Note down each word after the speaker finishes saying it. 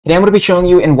Today I'm going to be showing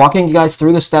you and walking you guys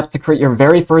through the steps to create your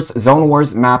very first Zone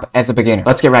Wars map as a beginner.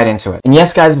 Let's get right into it. And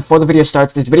yes guys, before the video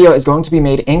starts, this video is going to be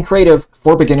made in creative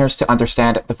for beginners to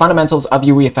understand the fundamentals of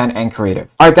UEFN and creative.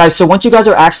 Alright guys, so once you guys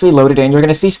are actually loaded in, you're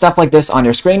going to see stuff like this on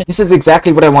your screen. This is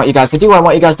exactly what I want you guys to do. I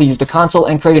want you guys to use the console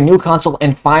and create a new console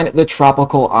and find the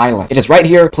tropical island. It is right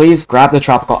here. Please grab the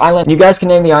tropical island. You guys can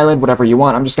name the island whatever you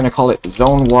want. I'm just going to call it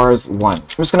Zone Wars 1. I'm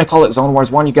just going to call it Zone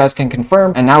Wars 1. You guys can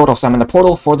confirm, and now it'll summon the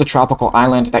portal for the tropical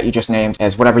island that you just named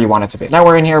as whatever you want it to be. Now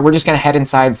we're in here. We're just going to head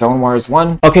inside Zone Wars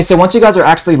 1. Okay, so once you guys are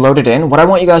actually loaded in, what I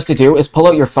want you guys to do is pull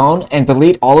out your phone and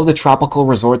delete all of the tropical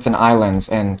resorts and islands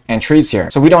and trees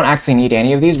here. So we don't actually need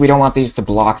any of these. We don't want these to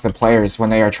block the players when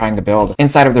they are trying to build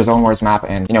inside of their Zone Wars map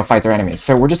and, you know, fight their enemies.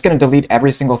 So we're just going to delete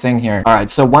every single thing here. All right,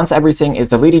 so once everything is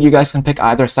deleted, you guys can pick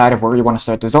either side of where you want to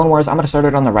start the Zone Wars. I'm going to start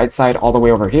it on the right side all the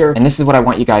way over here, and this is what I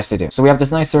want you guys to do. So we have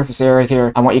this nice surface area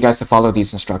here. I want you guys to follow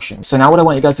these instructions. So now what I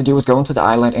want you guys to do is go into the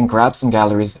island and grab some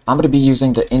galleries. I'm going to be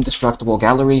using the indestructible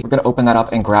gallery. We're going to open that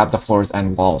up and grab the floors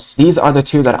and walls. These are the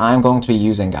two that I'm going to be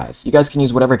using, guys. You guys can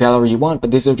use whatever gallery you want, but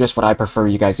these are just what I prefer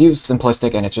you guys use.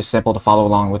 Simplistic, and it's just simple to follow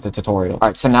along with the tutorial. All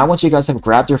right, so now once you guys have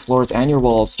grabbed your floors and your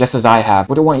walls, just as I have,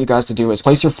 what I want you guys to do is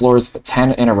place your floors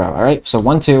 10 in a row. All right, so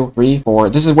 1, 2, 3, 4.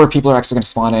 This is where people are actually going to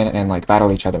spawn in and like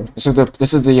battle each other. This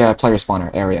is the player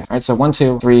spawner area. All right, so 1,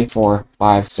 2, 3, 4,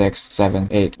 5, 6, 7,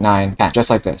 8, 9, 10. Just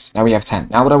like this. Now we have 10.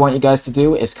 Now what I want you guys to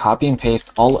do is copy and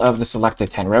paste all of the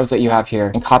selected 10 rows that you have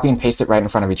here and copy and paste it right in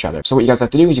front of each other. So what you guys have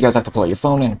to do is you guys have to pull out your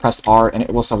phone and press R, and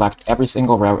it will select every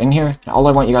single row in here. And all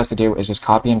I want you guys to do is just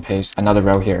copy and paste another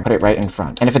row here. Put it right in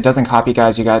front. And if it doesn't copy,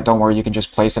 guys, don't worry, you can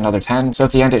just place another 10. So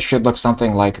at the end, it should look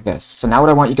something like this. So now what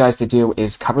I want you guys to do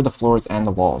is cover the floors and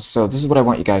the walls. So this is what I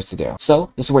want you guys to do.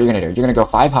 So this is what you're going to do. You're going to go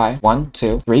 5 high. 1,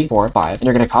 2, 3, 4, 5. And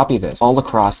you're going to copy this all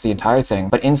across the entire thing.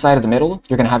 But inside of the middle,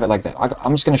 you're going to have it like this.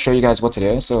 I'm just going to show you guys what to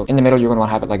do. So in the middle, you're going to want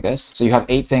to have it like this. So you have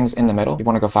 8 things in the middle. You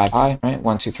want to go 5 high, right?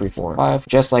 1, 2, 3, 4, 5.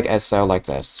 Just like as so, like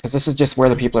this. Because this is just where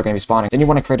the people are going to be spawning. Then you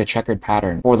want to create a checkered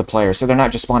pattern for the players. So they're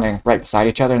not just spawning right beside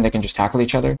each other and they can just tackle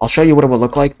each other. I'll show you what it will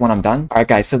look like when I'm done. All right,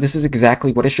 guys. So this is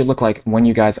exactly what it should look like when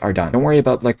you guys are done. Don't worry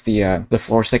about like the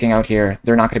floor sticking out here.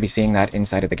 They're not going to be seeing that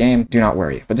inside of the game. Do not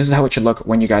worry. But this is how it should look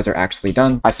when you guys are actually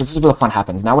done. All right, so this is where the fun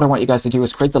happens. Now what I want you guys to do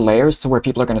is create the layers to where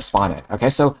people are going to spawn it. Okay,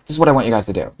 so this is what I want you guys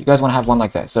to do. You guys want to have one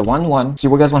like this. So 1, 1. So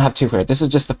you guys want to have 2 here. This is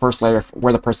just the first layer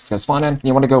where the person's going to spawn in. And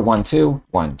you want to go 1, 2,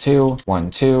 1, 2,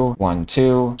 1, 2, 1,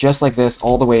 2, just like this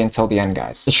all the way until the end,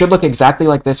 guys. It should look exactly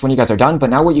like this when you guys are done. But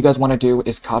now what you guys want to do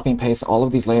is copy and paste all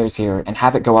of these layers here and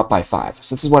have it go up by 5.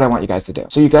 So this is what I want you guys to do.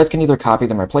 So you guys can either copy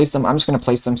them or place them. I'm just going to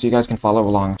place them so you guys can follow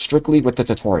along strictly with the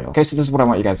tutorial. Okay, so this is what I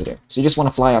want you guys to do. So you just want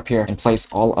to fly up here and place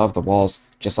all of the walls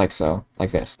just like so, like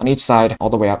this, on each side, all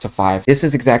the way up to 5. This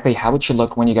is exactly how it should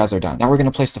look when you guys are done. Now we're going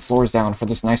to place the floors down for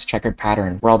this nice checkered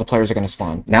pattern where all the players are going to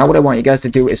spawn. Now what I want you guys to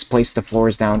do is place the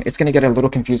floors down. It's going to get a little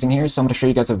confusing here, so I'm going to show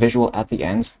you guys a visual at the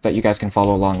end that you guys can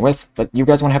follow along with. But you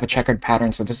guys want to have a checkered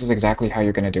pattern, so this is exactly how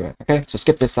you're going to do it. Okay, so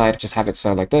skip this side, just have it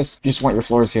so like this. You just want your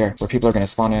floors here where people are going to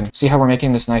spawn in. See how we're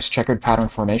making this nice checkered pattern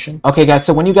formation? Okay guys,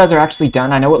 so when you guys are actually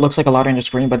done, I know it looks like a lot on your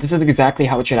screen, but this is exactly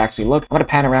how it should actually look. I'm going to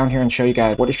pan around here and show you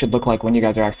guys what it should look like when you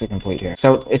guys are actually complete here.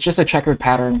 So it's just a checkered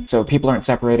pattern, so people aren't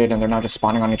separated and they're not just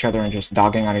spawning on each other and just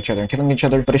dogging on each other and killing each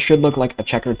other, but it should look like a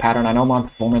checkered pattern. I know I'm on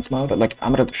performance mode, but like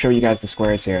I'm going to show you guys the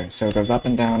squares here. So it goes up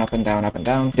and down, up and down, up and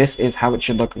down. This is how it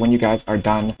should look when you guys are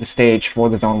done the stage for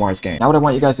the Zone Wars game. Now what I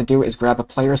want you guys to do is grab a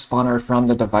player spawner from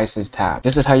the devices tab.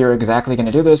 This is how you're exactly going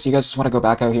to do this. You guys just want to go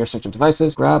back out here, search of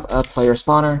devices, grab a player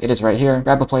spawner. It is right here.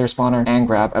 Grab a player spawner and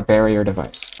grab a barrier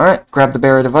device. All right, grab the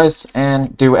barrier device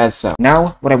and do as so.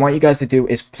 Now what I want you guys to do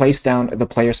is place down the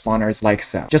player spawners like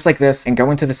so, just like this, and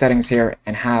go into the settings here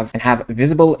and have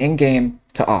visible in-game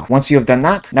to off. Once you have done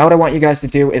that, now what I want you guys to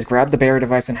do is grab the barrier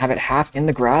device and have it half in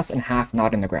the grass and half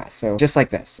not in the grass. So just like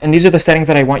this. And these are the settings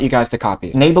that I want you guys to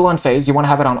copy. Enable on phase, you want to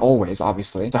have it on always,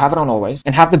 obviously. So have it on always.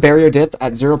 And have the barrier depth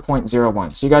at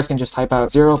 0.01. So you guys can just type out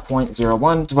 0.01.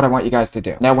 This is what I want you guys to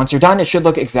do. Now once you're done, it should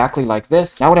look exactly like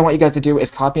this. Now what I want you guys to do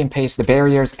is copy and paste the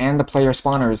barriers and the player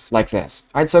spawners like this.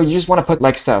 Alright, so you just want to put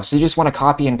like so. So you just want to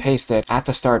copy and paste it at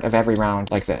the start of every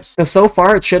round like this. So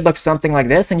far it should look something like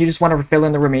this, and you just want to fill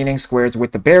in the remaining squares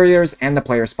with the barriers and the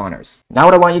player spawners. Now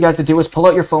what I want you guys to do is pull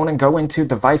out your phone and go into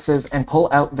devices and pull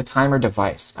out the timer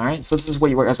device. All right, so this is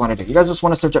what you guys want to do. You guys just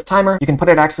want to search up timer. You can put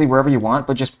it actually wherever you want,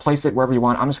 but just place it wherever you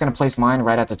want. I'm just going to place mine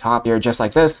right at the top here, just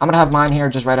like this. I'm going to have mine here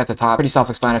just right at the top. Pretty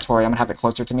self-explanatory. I'm going to have it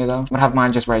closer to me though. I'm going to have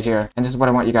mine just right here, and this is what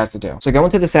I want you guys to do. So go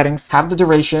into the settings, have the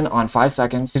duration on 5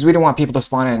 seconds, because we don't want people to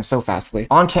spawn in so fastly.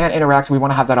 On can't interact, we want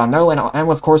to have that on no, and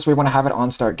of course we want to have it on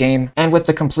start game. And with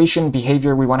the completion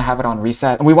behavior, we want to have it on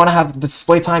reset, and we want to have the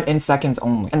display time in seconds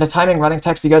only. And the timing running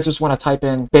text, you guys just want to type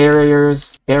in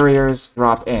barriers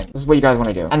drop in. This is what you guys want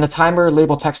to do. And the timer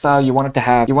label text style, you want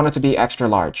it to be extra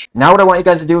large. Now what I want you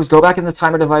guys to do is go back in the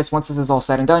timer device. Once this is all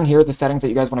said and done, here are the settings that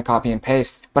you guys want to copy and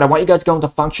paste. But I want you guys to go into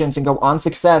functions and go on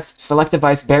success, select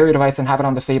device, barrier device, and have it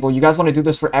on disable. You guys want to do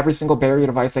this for every single barrier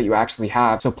device that you actually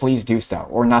have, so please do so,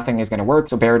 or nothing is going to work.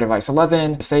 So barrier device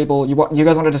 11, disable. You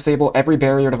guys want to disable every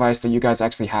barrier device that you guys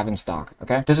actually have in stock,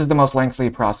 okay? This is the most lengthy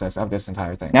process of this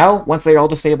entire thing. Now, once they're all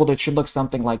disabled, it should look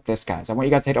something like this, guys. I want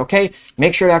you guys to hit OK,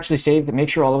 make sure it actually saved, make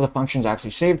sure all of the functions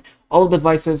actually saved. All of the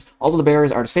devices, all of the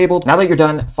barriers are disabled. Now that you're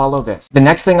done, follow this. The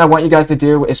next thing I want you guys to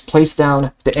do is place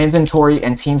down the inventory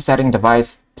and team setting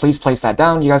device. Please place that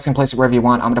down. You guys can place it wherever you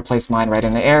want. I'm going to place mine right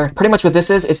in the air. Pretty much what this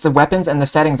is, it's the weapons and the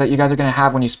settings that you guys are going to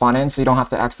have when you spawn in, so you don't have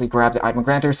to actually grab the item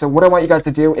granter. So what I want you guys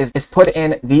to do is put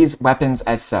in these weapons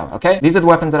as so, okay? These are the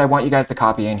weapons that I want you guys to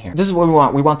copy in here. This is what we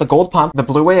want. We want the gold pump, the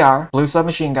blue AR, blue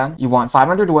submachine gun. You want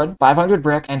 500 wood, 500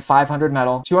 brick, and 500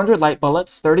 metal, 200 light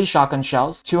bullets, 30 shotgun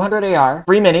shells, 200 AR,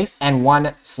 3 minis, and 1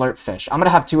 slurp fish. I'm going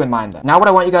to have 2 in mind though. Now what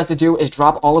I want you guys to do is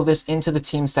drop all of this into the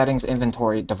team settings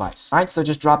inventory device. All right, so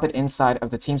just drop it inside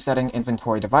of the team setting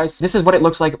inventory device. This is what it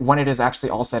looks like when it is actually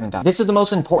all said and done. This is the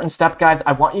most important step, guys.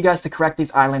 I want you guys to correct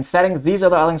these island settings. These are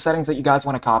the island settings that you guys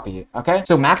want to copy, okay?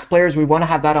 So max players, we want to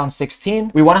have that on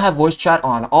 16. We want to have voice chat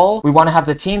on all. We want to have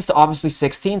the teams to obviously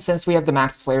 16 since we have the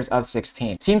max players of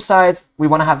 16. Team size, we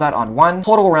want to have that on 1.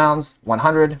 Total rounds,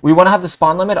 100. We want to have the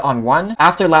spawn limit on 1.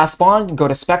 After last spawn, go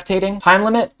to spectating. Time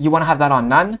limit, you want to have that on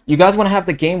none. You guys want to have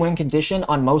the game win condition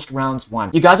on most rounds 1.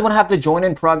 You guys want to have the join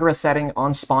in progress setting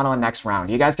on spawn on next round.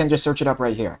 You guys can just search it up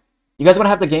right here. You guys want to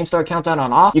have the game start countdown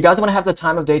on off. You guys want to have the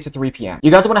time of day to 3 p.m. You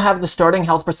guys want to have the starting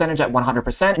health percentage at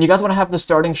 100%. And you guys want to have the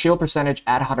starting shield percentage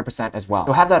at 100% as well.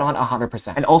 So have that on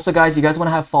 100%. And also, guys, you guys want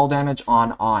to have fall damage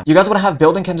on. You guys want to have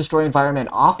building can destroy environment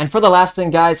off. And for the last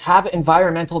thing, guys, have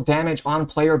environmental damage on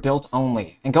player built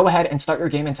only. And go ahead and start your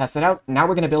game and test it out. Now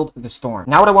we're going to build the storm.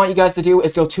 Now what I want you guys to do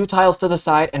is go 2 tiles to the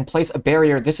side and place a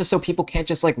barrier. This is so people can't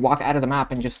just like walk out of the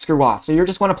map and just screw off. So you're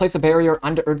just want to place a barrier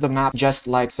under the map just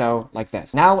like so, like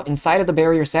this. Now inside of the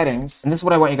barrier settings, and this is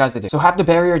what I want you guys to do. So have the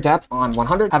barrier depth on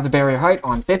 100, have the barrier height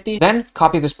on 50, then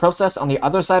copy this process on the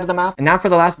other side of the map. And now for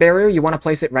the last barrier, you want to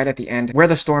place it right at the end where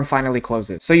the storm finally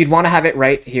closes. So you'd want to have it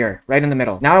right here, right in the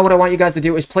middle. Now what I want you guys to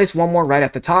do is place one more right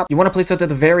at the top. You want to place it at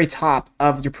the very top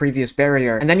of your previous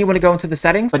barrier. And then you want to go into the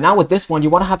settings. But now with this one, you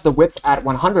want to have the width at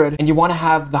 100 and you want to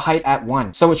have the height at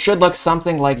 1. So it should look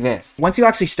something like this. Once you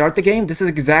actually start the game, this is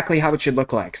exactly how it should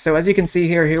look like. So as you can see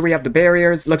here we have the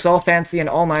barriers. It looks all fancy and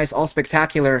all nice, all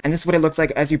spectacular. And this is what it looks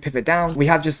like as you pivot down. We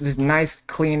have just this nice,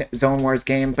 clean Zone Wars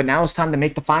game. But now it's time to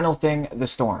make the final thing, the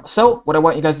storm. So what I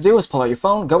want you guys to do is pull out your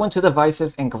phone, go into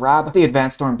devices, and grab the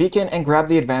Advanced Storm Beacon and grab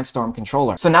the Advanced Storm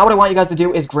Controller. So now what I want you guys to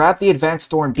do is grab the Advanced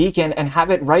Storm Beacon and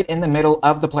have it right in the middle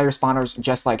of the player spawners,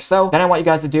 just like so. Then I want you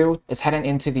guys to do is head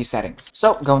into these settings.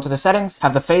 So go into the settings,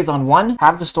 have the phase on 1,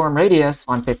 have the storm radius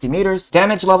on 50 meters,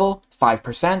 damage level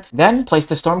 5%. Then place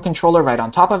the storm controller right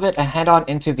on top of it and head on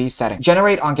into these settings.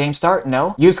 Generate on game start,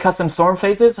 no. Use custom storm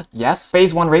phases, yes.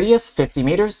 Phase 1 radius, 50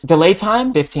 meters. Delay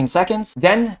time, 15 seconds.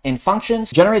 Then in functions,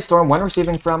 generate storm when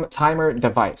receiving from timer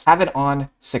device. Have it on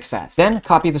success. Then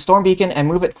copy the storm beacon and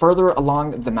move it further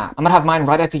along the map. I'm gonna have mine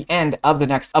right at the end of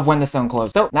when the zone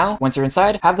closed. So now, once you're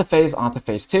inside, have the phase onto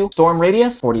phase 2. Storm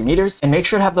radius, 40 meters. And make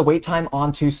sure to have the wait time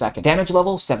on 2 seconds. Damage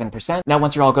level, 7%. Now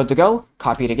once you're all good to go,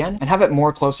 copy it again and have it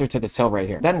more closer to this hill right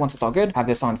here. Then once it's all good, have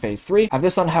this on phase 3. Have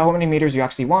this on how many meters you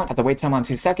actually want. Have the wait time on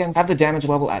 2 seconds. Have the damage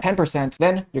level at 10%.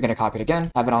 Then you're gonna copy it again.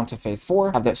 Have it onto phase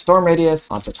 4. Have the storm radius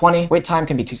onto 20. Wait time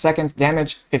can be 2 seconds.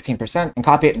 Damage 15%. And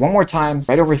copy it one more time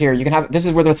right over here. You can have this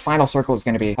is where the final circle is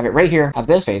gonna be. Have it right here. Have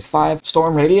this phase 5.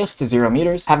 Storm radius to 0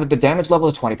 meters. Have the damage level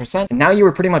to 20%. And now you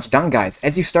are pretty much done, guys.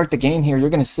 As you start the game here, you're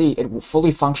gonna see it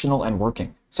fully functional and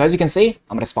working. So as you can see,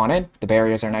 I'm going to spawn in. The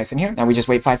barriers are nice in here. Now we just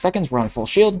wait 5 seconds. We're on full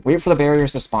shield. Wait for the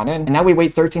barriers to spawn in. And now we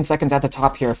wait 13 seconds at the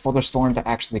top here for the storm to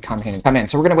actually come in.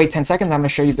 So we're going to wait 10 seconds. I'm going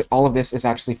to show you that all of this is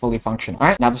actually fully functional. All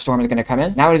right, now the storm is going to come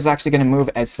in. Now it is actually going to move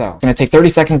as so. It's going to take 30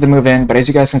 seconds to move in, but as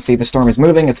you guys can see, the storm is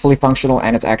moving. It's fully functional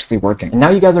and it's actually working. And now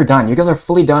you guys are done. You guys are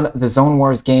fully done the Zone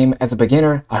Wars game as a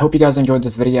beginner. I hope you guys enjoyed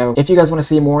this video. If you guys want to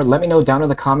see more, let me know down in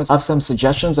the comments of some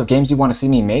suggestions of games you want to see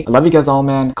me make. I love you guys all,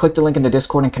 man. Click the link in the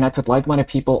Discord and connect with like-minded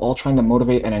people all trying to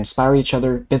motivate and inspire each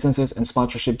other, businesses and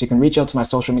sponsorships. You can reach out to my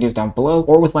social medias down below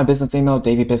or with my business email,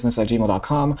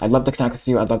 davybusiness@gmail.com. I'd love to connect with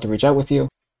you. I'd love to reach out with you.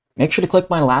 Make sure to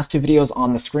click my last 2 videos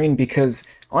on the screen because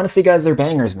honestly, guys, they're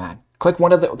bangers, man. Click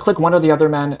one or the other,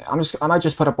 man. I might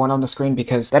just put up one on the screen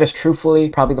because that is truthfully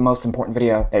probably the most important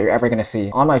video that you're ever gonna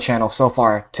see on my channel so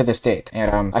far to this date.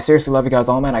 And I seriously love you guys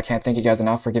all, man. I can't thank you guys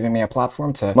enough for giving me a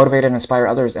platform to motivate and inspire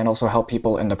others and also help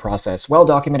people in the process while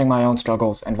documenting my own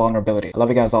struggles and vulnerability. I love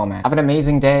you guys all, man. Have an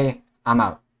amazing day. I'm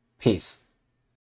out. Peace.